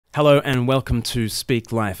Hello and welcome to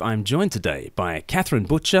Speak Life. I'm joined today by Catherine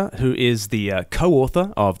Butcher, who is the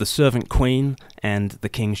co-author of The Servant Queen and The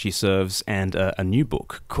King She Serves, and a new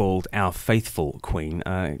book called Our Faithful Queen.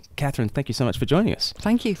 Catherine, thank you so much for joining us.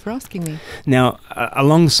 Thank you for asking me. Now,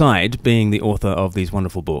 alongside being the author of these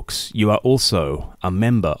wonderful books, you are also a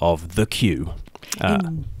member of The Queue.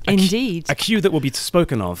 Indeed. A queue that will be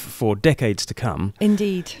spoken of for decades to come.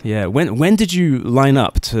 Indeed. Yeah. When did you line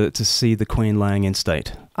up to see the Queen lying in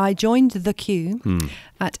state? I joined the queue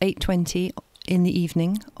at 8:20 in the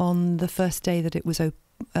evening on the first day that it was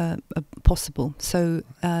possible. So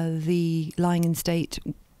the lying in state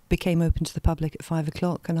became open to the public at 5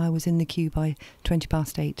 o'clock, and I was in the queue by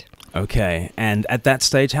 8:20. Okay. And at that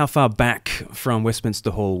stage, how far back from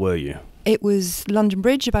Westminster Hall were you? It was London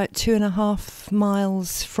Bridge, about 2.5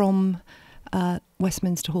 miles from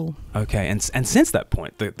Westminster Hall. Okay, and since that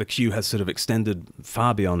point, the queue has sort of extended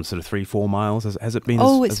far beyond sort of 3-4 miles. Has it been?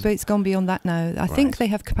 Oh, it's gone beyond that now. I think they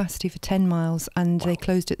have capacity for 10 miles, and they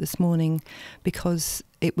closed it this morning because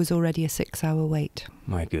it was already a 6-hour wait.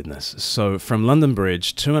 My goodness. So from London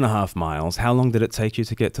Bridge, 2.5 miles. How long did it take you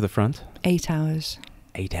to get to the front? 8 hours.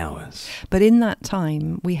 8 hours. But in that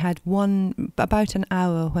time, we had about an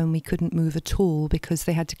hour when we couldn't move at all because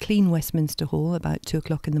they had to clean Westminster Hall about 2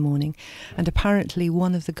 o'clock in the morning. And apparently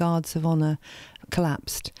one of the guards of honour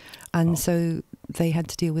collapsed. And so they had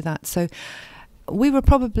to deal with that. So we were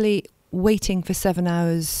probably waiting for 7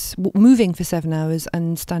 hours, moving for 7 hours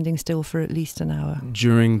and standing still for at least an hour.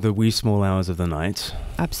 During the wee small hours of the night?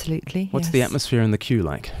 Absolutely, What's the atmosphere in the queue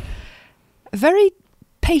like? Very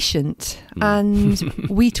patient, and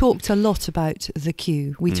we talked a lot about the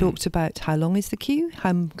queue. We talked about how long is the queue,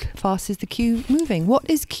 how fast is the queue moving, what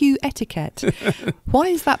is queue etiquette, why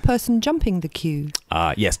is that person jumping the queue?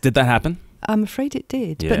 Yes, did that happen? I'm afraid it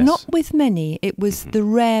did, yes. But not with many. It was the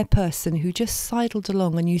rare person who just sidled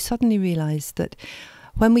along, and you suddenly realised that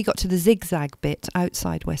when we got to the zigzag bit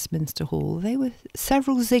outside Westminster Hall, they were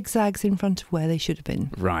several zigzags in front of where they should have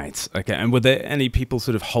been. Right, okay. And were there any people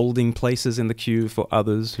sort of holding places in the queue for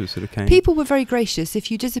others who sort of came? People were very gracious.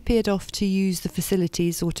 If you disappeared off to use the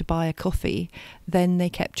facilities or to buy a coffee, then they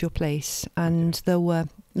kept your place. And there were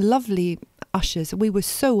lovely ushers. We were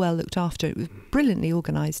so well looked after. It was brilliantly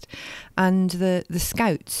organised, and the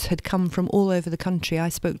scouts had come from all over the country. I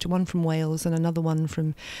spoke to one from Wales and another one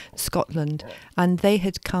from Scotland, and they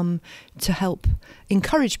had come to help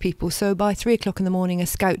encourage people. So by 3 o'clock in the morning, a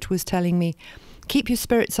scout was telling me, keep your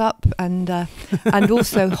spirits up, and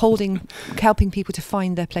also helping people to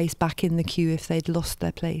find their place back in the queue if they'd lost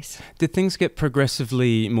their place. Did things get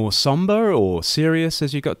progressively more sombre or serious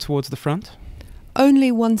as you got towards the front?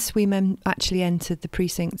 Only once we actually entered the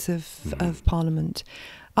precincts of Parliament.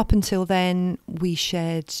 Up until then, we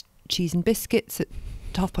shared cheese and biscuits at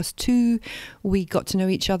 2:30. We got to know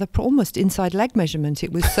each other almost inside leg measurement.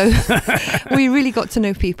 It was so we really got to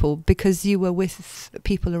know people because you were with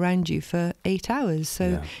people around you for 8 hours.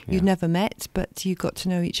 So you'd never met, but you got to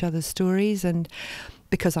know each other's stories. And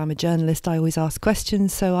because I'm a journalist, I always ask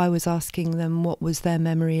questions. So I was asking them what was their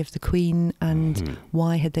memory of the Queen and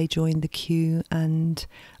why had they joined the queue. And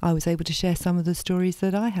I was able to share some of the stories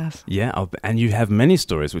that I have. Yeah, and you have many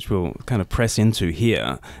stories, which we'll kind of press into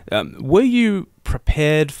here. Were you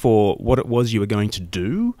prepared for what it was you were going to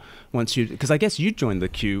do once you... Because I guess you joined the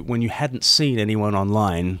queue when you hadn't seen anyone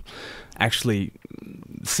online actually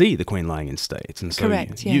see the Queen lying in state, and so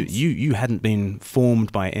correct, you hadn't been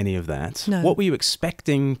formed by any of that. No. What were you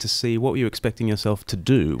expecting to see? What were you expecting yourself to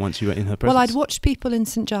do once you were in her presence? Well, I'd watched people in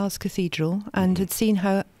St Giles Cathedral and had seen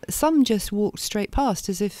how some just walked straight past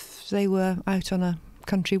as if they were out on a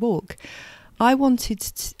country walk. I wanted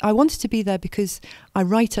to be there because I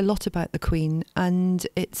write a lot about the Queen, and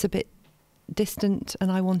it's a bit distant,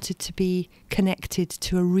 and I wanted to be connected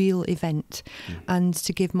to a real event and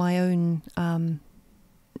to give my own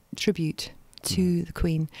tribute to the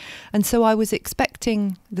Queen. And so I was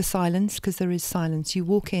expecting the silence, because there is silence. You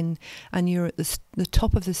walk in and you're at the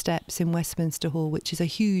top of the steps in Westminster Hall, which is a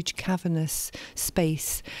huge cavernous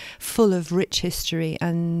space full of rich history,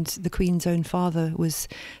 and the Queen's own father was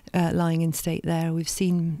lying in state there. We've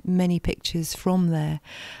seen many pictures from there,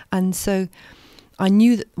 and so I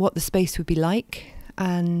knew what the space would be like,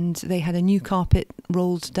 and they had a new carpet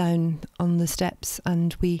rolled down on the steps,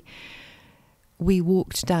 and we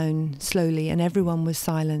walked down slowly, and everyone was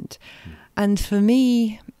silent. And for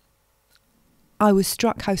me, I was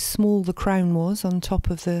struck how small the crown was on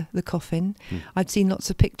top of the coffin. I'd seen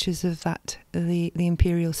lots of pictures of that, the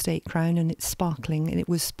imperial state crown, and it's sparkling, and it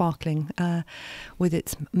was sparkling with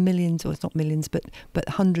its millions, or it's not millions, but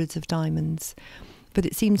hundreds of diamonds. but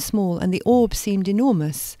it seemed small, and the orb seemed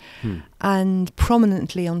enormous, and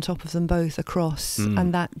prominently on top of them both a cross,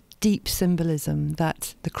 and that deep symbolism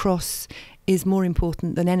that the cross is more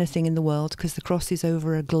important than anything in the world, because the cross is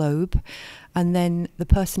over a globe, and then the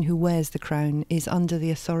person who wears the crown is under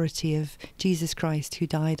the authority of Jesus Christ, who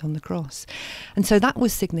died on the cross. And so that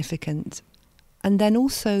was significant. And then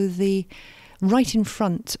also right in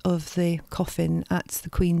front of the coffin at the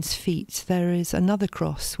Queen's feet, there is another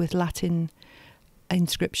cross with Latin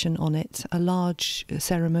inscription on it, a large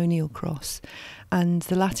ceremonial cross. And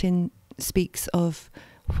the Latin speaks of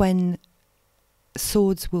when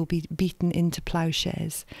swords will be beaten into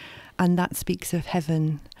ploughshares, and that speaks of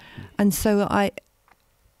heaven. And so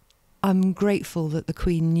I'm grateful that the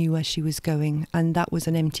Queen knew where she was going, and that was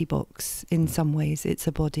an empty box in some ways. It's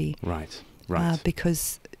a body. Right.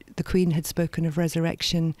 Because the Queen had spoken of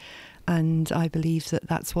resurrection, and I believe that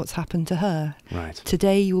that's what's happened to her. Right.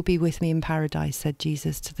 Today you will be with me in paradise, said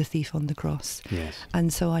Jesus to the thief on the cross. Yes.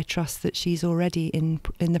 And so I trust that she's already in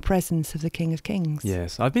the presence of the King of Kings.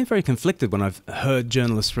 Yes. I've been very conflicted when I've heard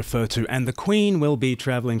journalists refer to, and the Queen will be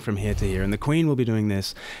travelling from here to here, and the Queen will be doing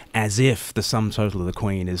this, as if the sum total of the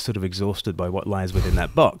Queen is sort of exhausted by what lies within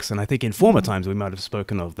that box. And I think in former times we might have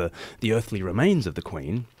spoken of the earthly remains of the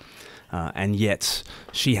Queen. And yet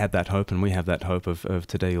she had that hope, and we have that hope of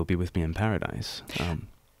today you'll be with me in paradise.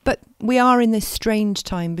 But we are in this strange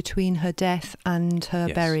time between her death and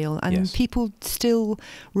her burial, and people still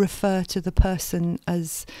refer to the person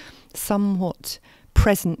as somewhat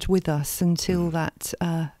present with us until that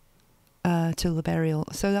till the burial.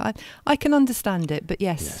 So I can understand it, but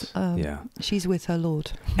yes. She's with her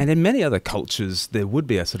Lord. And in many other cultures, there would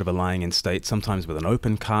be a sort of a lying in state, sometimes with an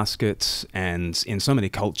open casket. And in so many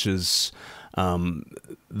cultures,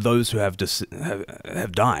 those who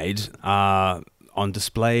have died are on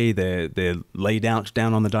display. They're laid out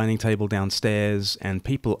down on the dining table downstairs, and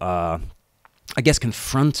people are, I guess,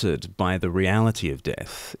 confronted by the reality of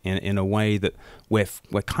death in a way that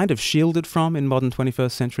we're kind of shielded from in modern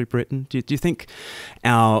 21st century Britain. Do you think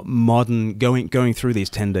our modern going through these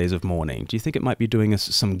 10 days of mourning, do you think it might be doing us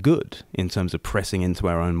some good in terms of pressing into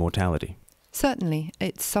our own mortality? Certainly.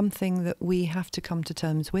 It's something that we have to come to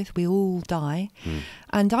terms with. We all die.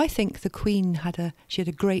 And I think the Queen had a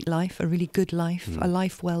great life, a really good life, a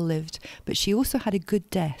life well lived, but she also had a good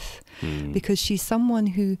death, because she's someone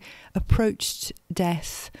who approached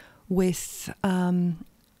death with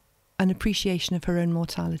an appreciation of her own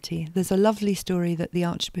mortality. There's a lovely story that the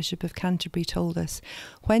Archbishop of Canterbury told us.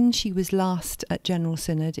 When she was last at General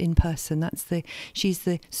Synod in person, she's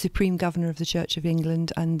the Supreme Governor of the Church of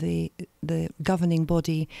England and the governing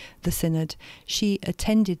body, the Synod. She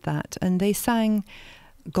attended that, and they sang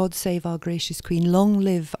God Save Our Gracious Queen, Long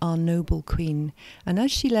Live Our Noble Queen. And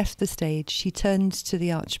as she left the stage, she turned to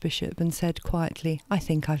the Archbishop and said quietly, I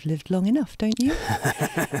think I've lived long enough, don't you?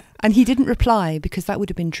 And he didn't reply, because that would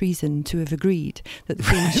have been treason to have agreed that the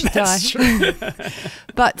Queen should die.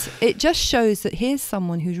 But it just shows that here's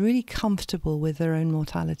someone who's really comfortable with their own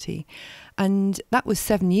mortality. And that was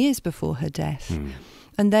 7 years before her death.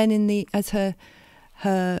 And then as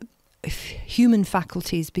her human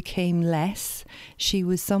faculties became less, she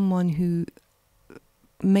was someone who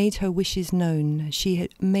made her wishes known. She had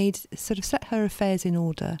set her affairs in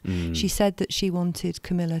order. She said that she wanted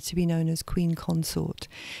Camilla to be known as Queen Consort.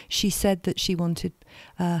 She said that she wanted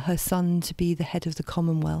her son to be the head of the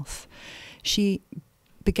Commonwealth. She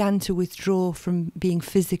began to withdraw from being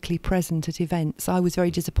physically present at events. I was very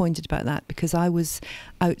disappointed about that, because I was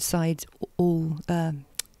outside all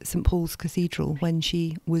St Paul's Cathedral when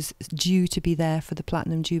she was due to be there for the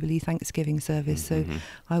Platinum Jubilee Thanksgiving service. So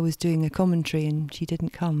I was doing a commentary and she didn't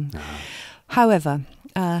come. However,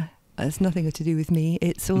 it's nothing to do with me.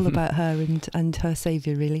 It's all about her and her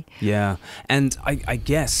saviour, really. Yeah. And I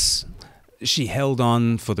guess she held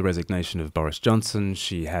on for the resignation of Boris Johnson.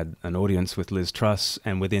 She had an audience with Liz Truss,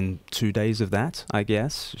 and within 2 days of that, I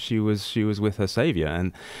guess, she was with her saviour.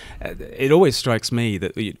 And it always strikes me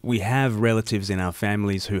that we have relatives in our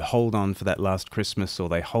families who hold on for that last Christmas, or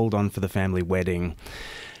they hold on for the family wedding.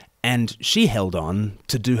 And she held on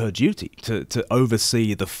to do her duty, to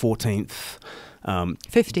oversee the 15th.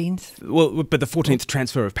 Well, but the 14th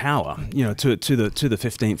transfer of power, to the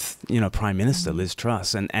 15th, Prime Minister Liz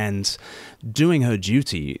Truss, and doing her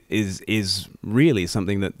duty is really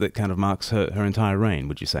something that kind of marks her entire reign.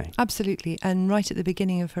 Would you say? Absolutely. And right at the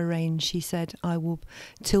beginning of her reign, she said, "I will,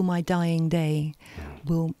 till my dying day,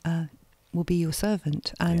 will will be your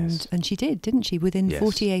servant. And Yes. and she did, didn't she? Within Yes.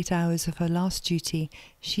 48 hours of her last duty,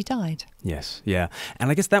 she died. Yes, yeah.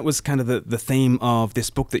 And I guess that was kind of the theme of this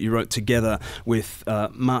book that you wrote together with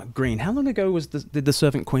Mark Green. How long ago did The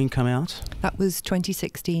Servant Queen come out? That was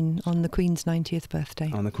 2016 on the Queen's 90th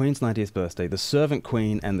birthday. On the Queen's 90th birthday, The Servant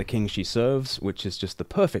Queen and the King She Serves, which is just the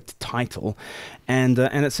perfect title. And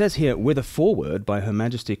it says here, with a foreword by Her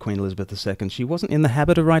Majesty Queen Elizabeth II. She wasn't in the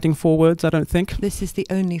habit of writing forewords, I don't think. This is the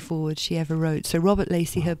only foreword she ever wrote. So Robert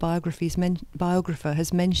Lacey, her biographer,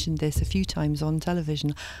 has mentioned this a few times on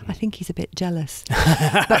television. I think he's a bit jealous.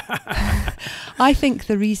 But I think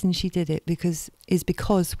the reason she did it is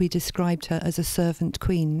because we described her as a servant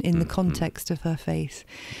queen in the context of her faith.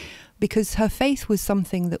 Because her faith was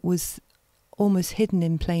something that was almost hidden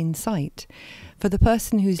in plain sight. For the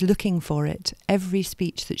person who's looking for it, every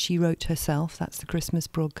speech that she wrote herself, that's the Christmas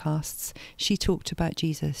broadcasts, she talked about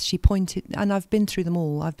Jesus. She pointed, and I've been through them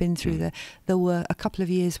all. I've been through there were a couple of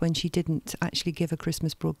years when she didn't actually give a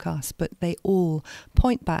Christmas broadcast, but they all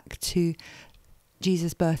point back to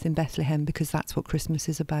Jesus' birth in Bethlehem, because that's what Christmas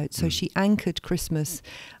is about. So she anchored Christmas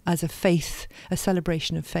as a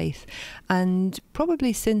celebration of faith. And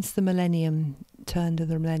probably since the turn of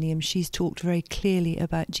the millennium, she's talked very clearly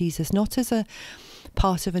about Jesus, not as a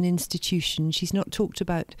part of an institution. She's not talked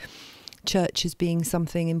about church as being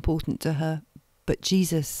something important to her, but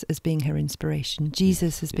Jesus as being her inspiration,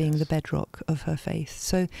 Jesus as being the bedrock of her faith.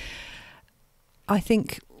 So I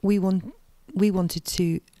think we wanted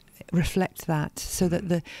to reflect that, so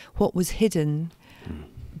that what was hidden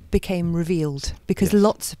became revealed, because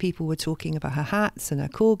lots of people were talking about her hats and her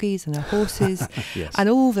corgis and her horses and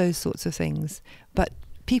all those sorts of things, but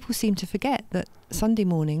people seem to forget that Sunday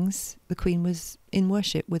mornings the Queen was in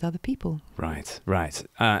worship with other people. Right.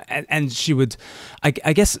 And she would, I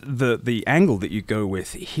guess the angle that you go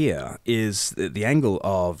with here is the angle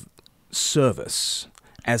of service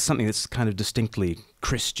as something that's kind of distinctly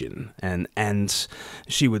Christian, and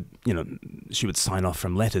she would sign off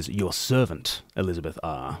from letters, "Your servant Elizabeth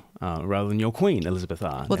R," rather than "Your Queen Elizabeth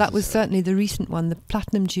R." Well, that was certainly the recent one, the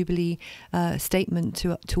Platinum Jubilee statement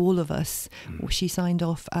to all of us. She signed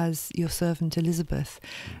off as "Your servant Elizabeth,"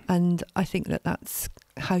 and I think that's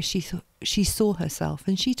how she saw herself,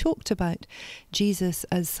 and she talked about Jesus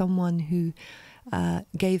as someone who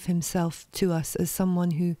gave himself to us, as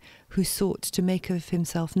someone who sought to make of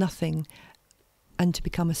himself nothing and to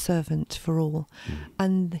become a servant for all.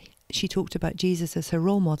 And she talked about Jesus as her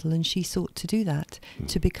role model, and she sought to do that,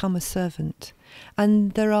 to become a servant.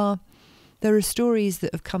 And there are stories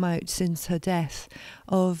that have come out since her death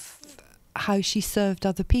of how she served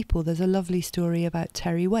other people. There's a lovely story about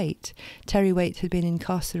Terry Waite. Terry Waite had been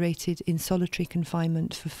incarcerated in solitary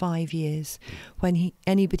confinement for 5 years. When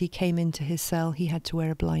anybody came into his cell, he had to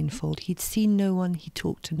wear a blindfold. He'd seen no one, he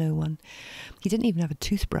talked to no one. He didn't even have a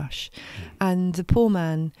toothbrush. And the poor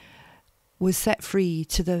man was set free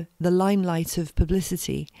to the limelight of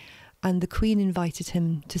publicity, and the Queen invited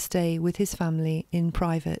him to stay with his family in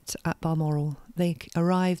private at Balmoral. They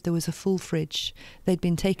arrived, there was a full fridge. They'd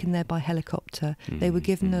been taken there by helicopter. They were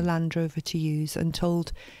given a Land Rover to use and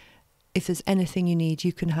told, if there's anything you need,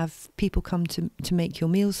 you can have people come to make your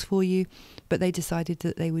meals for you. But they decided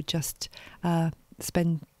that they would just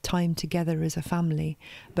spend time together as a family.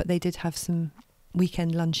 But they did have some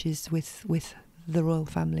weekend lunches with the royal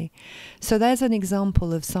family. So there's an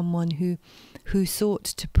example of someone who sought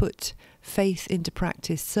to put faith into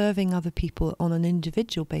practice, serving other people on an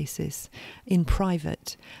individual basis in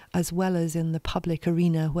private, as well as in the public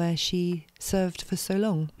arena where she served for so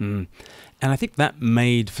long. And I think that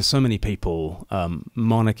made, for so many people,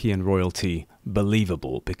 monarchy and royalty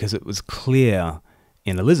believable, because it was clear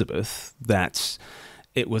in Elizabeth that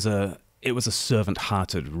it was a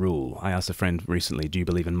servant-hearted rule. I asked a friend recently, "Do you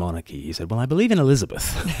believe in monarchy?" He said, "Well, I believe in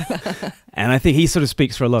Elizabeth." And I think he sort of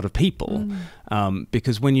speaks for a lot of people,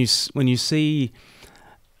 because when you see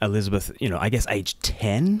Elizabeth, I guess age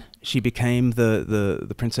 10, she became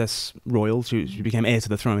the Princess Royal. She became heir to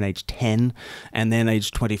the throne at age 10, and then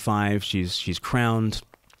age 25, she's crowned.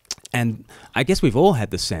 And I guess we've all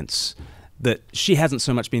had the sense that she hasn't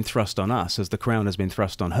so much been thrust on us as the crown has been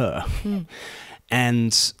thrust on her.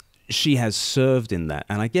 And she has served in that,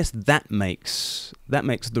 and I guess that makes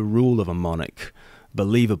the rule of a monarch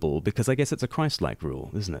believable, because I guess it's a Christ-like rule,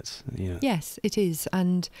 isn't it? Yeah. Yes, it is,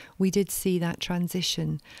 and we did see that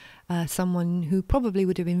transition. Someone who probably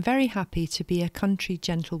would have been very happy to be a country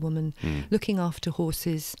gentlewoman, looking after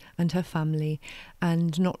horses and her family,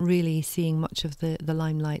 and not really seeing much of the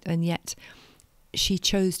limelight, and yet she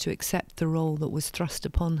chose to accept the role that was thrust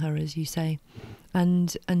upon her, as you say,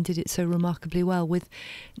 and did it so remarkably well. With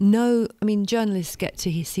no, I mean, journalists get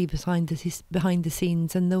to see behind the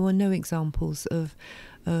scenes, and there were no examples of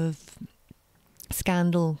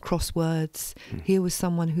scandal, crosswords. Here was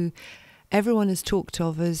someone who everyone has talked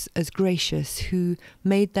of as gracious, who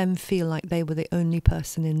made them feel like they were the only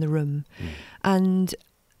person in the room. And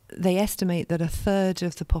they estimate that 1/3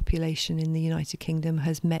 of the population in the United Kingdom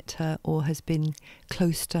has met her or has been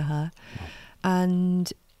close to her.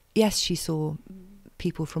 And yes, she saw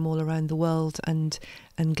people from all around the world and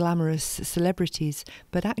glamorous celebrities,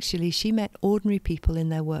 but actually she met ordinary people in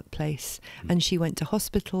their workplace, and she went to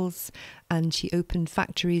hospitals and she opened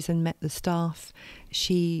factories and met the staff.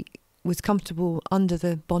 She was comfortable under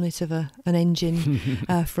the bonnet of an engine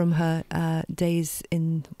from her days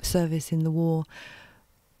in service in the war,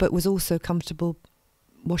 but was also comfortable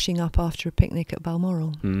washing up after a picnic at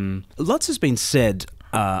Balmoral. Lots has been said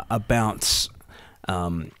about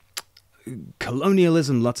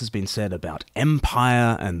colonialism, lots has been said about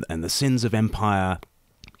empire and the sins of empire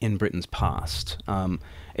in Britain's past.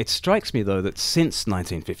 It strikes me, though, that since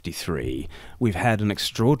 1953, we've had an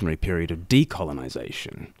extraordinary period of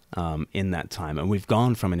decolonisation in that time, and we've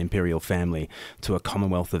gone from an imperial family to a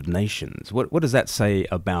commonwealth of nations. What does that say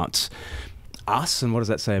about us, and what does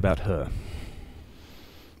that say about her?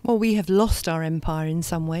 Well, we have lost our empire in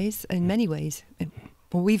some ways, in many ways.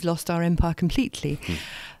 Well, we've lost our empire completely.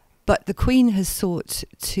 But the Queen has sought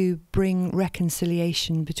to bring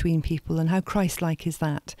reconciliation between people, and how Christ-like is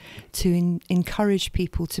that? To encourage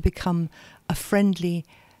people to become a friendly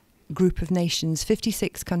group of nations,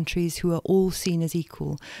 56 countries who are all seen as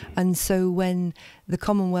equal. And so when the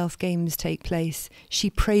Commonwealth Games take place, she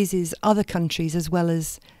praises other countries as well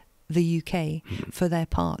as the UK for their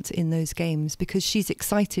part in those games, because she's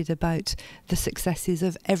excited about the successes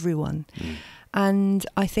of everyone. And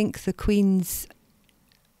I think the Queen's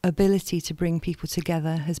ability to bring people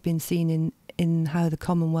together has been seen in how the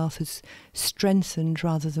Commonwealth has strengthened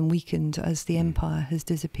rather than weakened as the empire has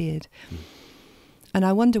disappeared. And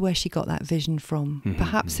I wonder where she got that vision from.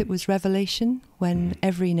 Perhaps it was Revelation, when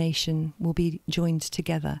every nation will be joined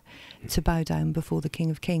together to bow down before the King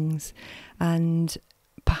of Kings. And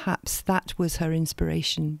perhaps that was her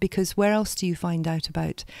inspiration, because where else do you find out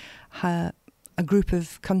about how a group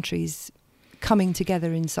of countries coming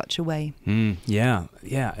together in such a way? Yeah,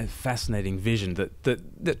 a fascinating vision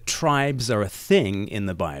that tribes are a thing in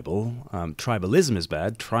the Bible. Tribalism is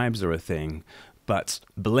bad, tribes are a thing, but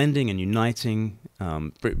blending and uniting,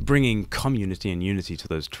 bringing community and unity to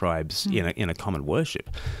those tribes in a common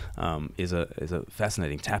worship is a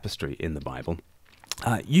fascinating tapestry in the Bible.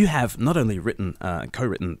 You have not only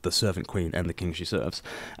co-written The Servant Queen and the King She Serves,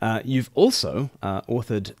 you've also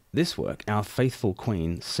authored this work, Our Faithful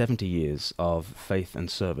Queen, 70 Years of Faith and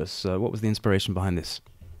Service. What was the inspiration behind this?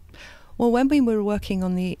 Well, when we were working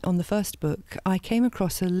on the first book, I came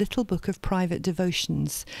across a little book of private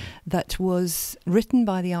devotions that was written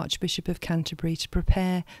by the Archbishop of Canterbury to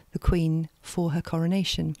prepare the Queen for her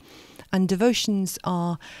coronation. And devotions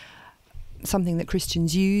are something that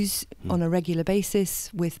Christians use on a regular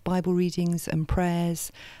basis, with Bible readings and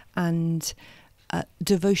prayers and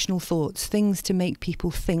devotional thoughts, things to make people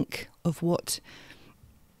think of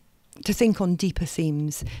to think on deeper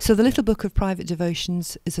themes. So the little book of private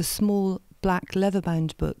devotions is a small black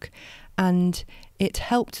leather-bound book, and it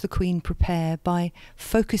helped the Queen prepare by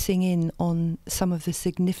focusing in on some of the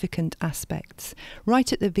significant aspects.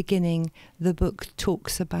 Right at the beginning, the book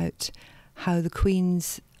talks about how the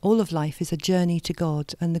Queen's all of life is a journey to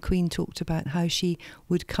God, and the Queen talked about how she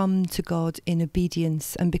would come to God in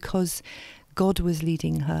obedience, and because God was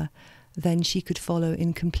leading her, then she could follow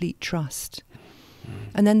in complete trust.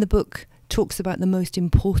 And then the book talks about the most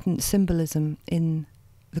important symbolism in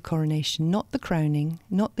the coronation, not the crowning,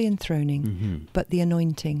 not the enthroning, but the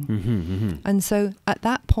anointing. And so at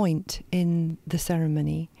that point in the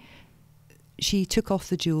ceremony, she took off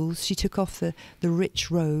the jewels, she took off the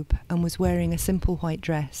rich robe, and was wearing a simple white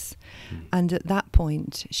dress. And at that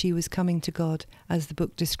point, she was coming to God, as the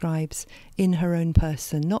book describes, in her own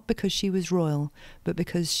person, not because she was royal, but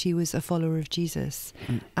because she was a follower of Jesus,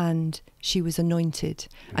 and she was anointed.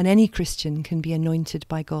 And any Christian can be anointed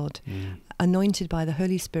by God, anointed by the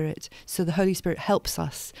Holy Spirit, so the Holy Spirit helps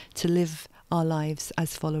us to live our lives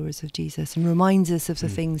as followers of Jesus and reminds us of the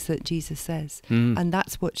things that Jesus says. And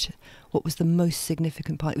that's what was the most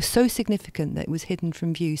significant part. It was so significant that it was hidden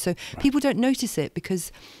from view. So people don't notice it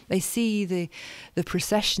because they see the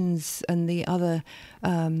processions and the other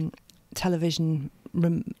television,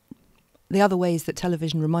 the other ways that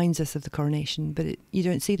television reminds us of the coronation, but you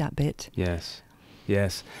don't see that bit. Yes.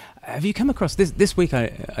 Yes. Have you come across this week?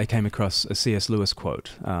 I came across a C.S. Lewis quote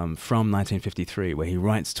from 1953, where he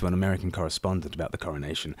writes to an American correspondent about the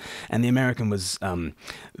coronation, and the American was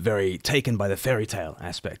very taken by the fairy tale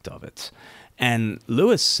aspect of it. And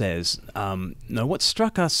Lewis says, "No, what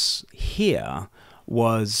struck us here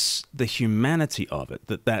was the humanity of it.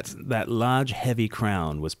 That large, heavy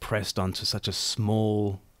crown was pressed onto such a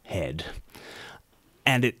small head,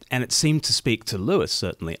 and it seemed to speak to Lewis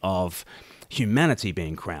certainly of humanity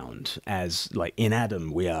being crowned, as like in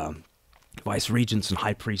Adam we are vice regents and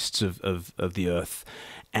high priests of the earth,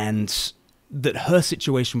 and that her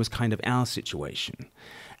situation was kind of our situation."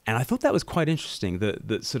 And I thought that was quite interesting,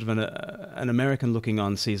 that sort of an American looking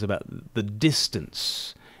on sees about the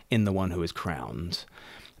distance in the one who is crowned.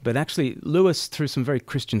 But actually, Lewis, through some very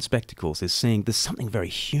Christian spectacles, is seeing there's something very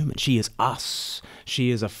human. She is us. She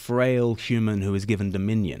is a frail human who is given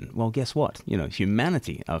dominion. Well, guess what? You know,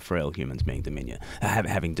 humanity are frail humans being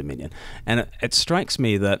having dominion. And it strikes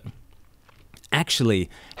me that actually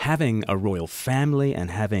having a royal family and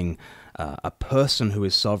having a person who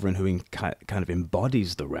is sovereign, who kind of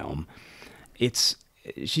embodies the realm,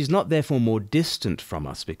 she's not therefore more distant from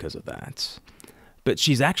us because of that. But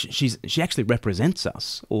she actually represents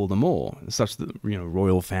us all the more, such that, you know,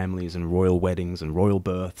 royal families and royal weddings and royal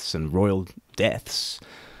births and royal deaths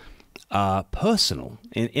are personal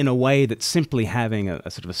in a way that simply having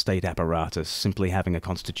a sort of a state apparatus, simply having a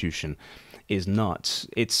constitution, is not.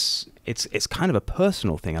 It's kind of a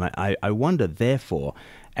personal thing, and I wonder, therefore,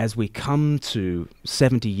 as we come to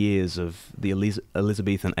 70 years of the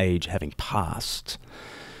Elizabethan age having passed,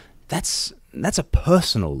 that's a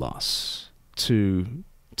personal loss to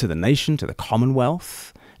the nation, to the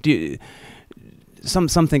Commonwealth.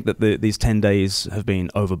 Some think that these 10 days have been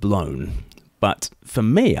overblown, but for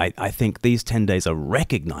me, I think these 10 days are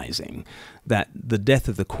recognizing that the death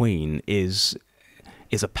of the Queen is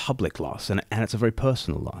a public loss, and it's a very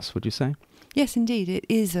personal loss, would you say? Yes, indeed. It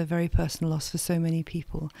is a very personal loss for so many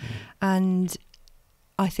people. And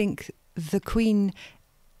I think the Queen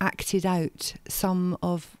acted out some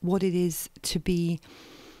of what it is to be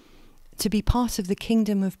part of the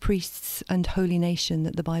kingdom of priests and holy nation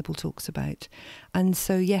that the Bible talks about. And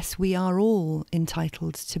so, yes, we are all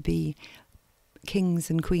entitled to be kings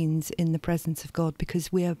and queens in the presence of God,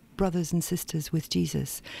 because we are brothers and sisters with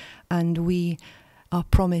Jesus, and we are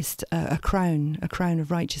promised a crown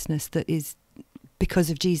of righteousness that is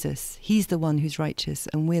because of Jesus. He's the one who's righteous,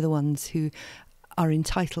 and we're the ones who are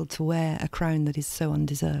entitled to wear a crown that is so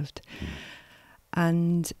undeserved.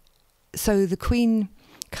 And so the Queen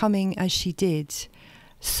coming as she did,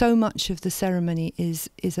 so much of the ceremony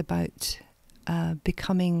is about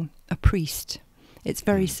becoming a priest. It's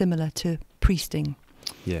very similar to priesting.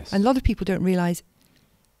 Yes. And a lot of people don't realise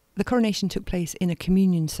the coronation took place in a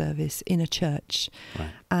communion service in a church.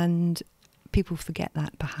 Right. And people forget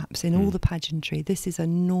that, perhaps, in all the pageantry. This is a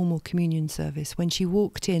normal communion service. When she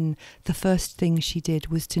walked in, the first thing she did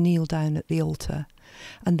was to kneel down at the altar.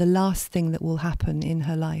 And the last thing that will happen in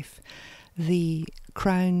her life, the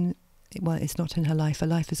crown, well, it's not in her life, her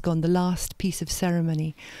life is gone. The last piece of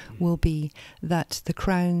ceremony will be that the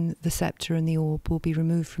crown, the sceptre and the orb will be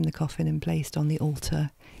removed from the coffin and placed on the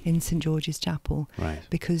altar in St. George's Chapel. Right.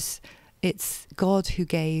 Because it's God who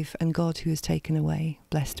gave and God who has taken away.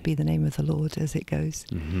 Blessed be the name of the Lord, as it goes.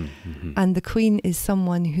 And the Queen is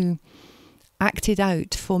someone who acted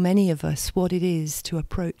out for many of us what it is to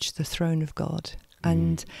approach the throne of God.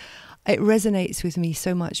 And it resonates with me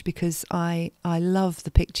so much, because I love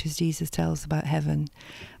the pictures Jesus tells about heaven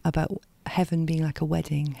being like a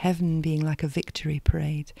wedding, heaven being like a victory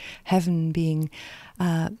parade, heaven being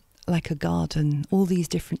like a garden, all these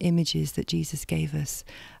different images that Jesus gave us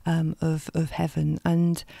of heaven.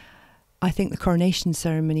 And I think the coronation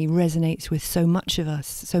ceremony resonates with so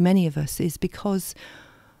many of us, is because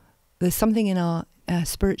there's something in our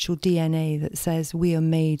spiritual DNA that says we are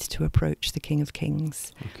made to approach the King of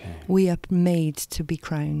Kings. Okay. We are made to be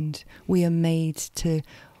crowned. We are made to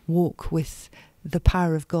walk with the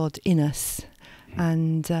power of God in us.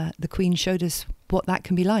 And the Queen showed us what that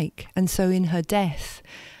can be like. And so in her death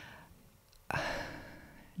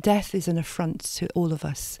is an affront to all of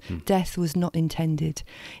us. Death was not intended.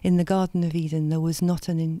 In the Garden of Eden, there was not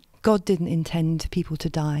God didn't intend people to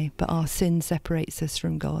die, but our sin separates us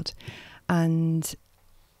from God. And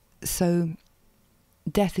so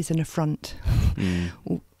death is an affront.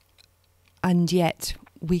 And yet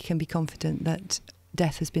we can be confident that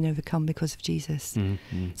death has been overcome because of Jesus.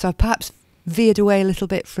 So perhaps veered away a little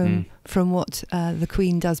bit from what the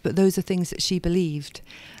Queen does, but those are things that she believed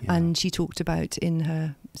and she talked about in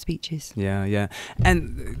her speeches. Yeah.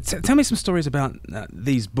 And tell me some stories about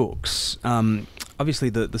these books. Obviously,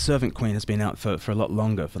 the Servant Queen has been out for a lot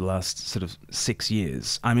longer, for the last sort of 6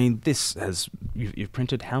 years. I mean, you've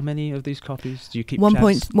printed how many of these copies? Do you keep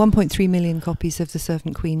 1.3 million copies of The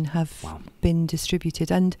Servant Queen have been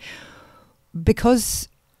distributed. And because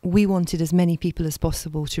we wanted as many people as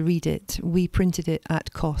possible to read it, we printed it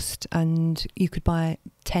at cost, and you could buy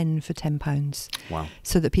 10 for £10. Wow.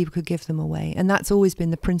 So that people could give them away. And that's always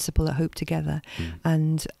been the principle at Hope Together.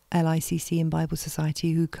 And LICC and Bible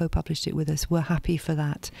Society, who co-published it with us, were happy for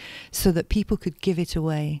that, so that people could give it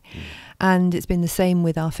away. And it's been the same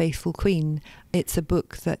with Our Faithful Queen. It's a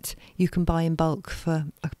book that you can buy in bulk for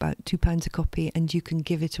about £2 a copy, and you can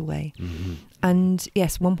give it away. And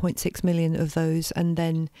yes, 1.6 million of those, and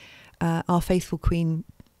then Our Faithful Queen,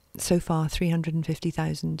 so far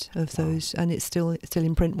 350,000 of those, and it's still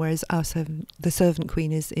in print, whereas The Servant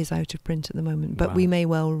Queen is out of print at the moment. But we may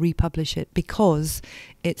well republish it, because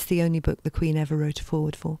it's the only book the Queen ever wrote a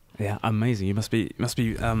foreword for. Yeah, amazing. You must be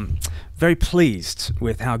very pleased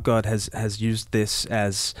with how God has used this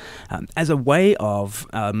as a way of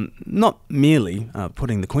not merely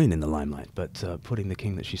putting the Queen in the limelight, but putting the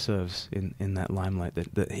King that she serves in that limelight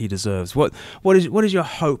that he deserves. What is your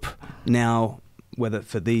hope now, whether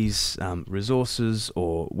for these resources,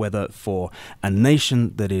 or whether for a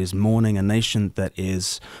nation that is mourning, a nation that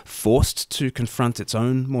is forced to confront its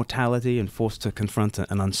own mortality and forced to confront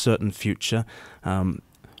an uncertain future?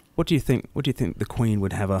 What do you think the Queen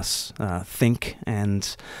would have us think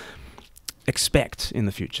and expect in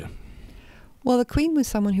the future? Well, the Queen was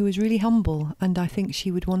someone who was really humble, and I think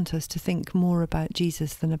she would want us to think more about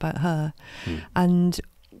Jesus than about her, and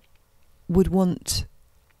would want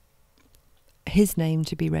his name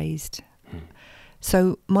to be raised.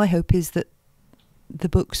 So my hope is that the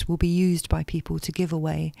books will be used by people to give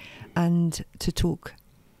away and to talk,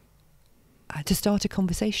 to start a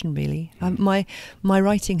conversation, really. My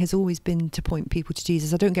writing has always been to point people to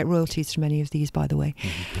Jesus. I don't get royalties from any of these, by the way.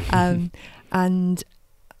 And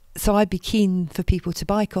so I'd be keen for people to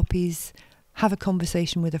buy copies, have a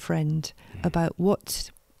conversation with a friend about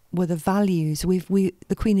what were the values.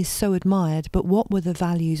 The Queen is so admired, but what were the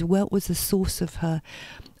values? What was the source of her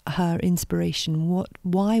inspiration?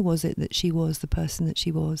 Why was it that she was the person that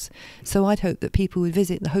she was? So I'd hope that people would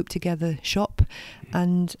visit the Hope Together shop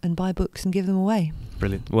and buy books and give them away.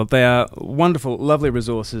 Brilliant. Well, they are wonderful, lovely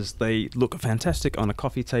resources. They look fantastic on a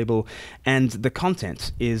coffee table, and the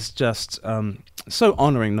content is just so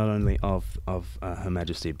honouring, not only of Her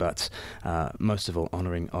Majesty, but most of all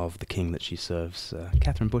honouring of the King that she serves.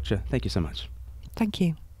 Catherine Butcher, thank you so much. Thank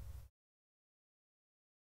you.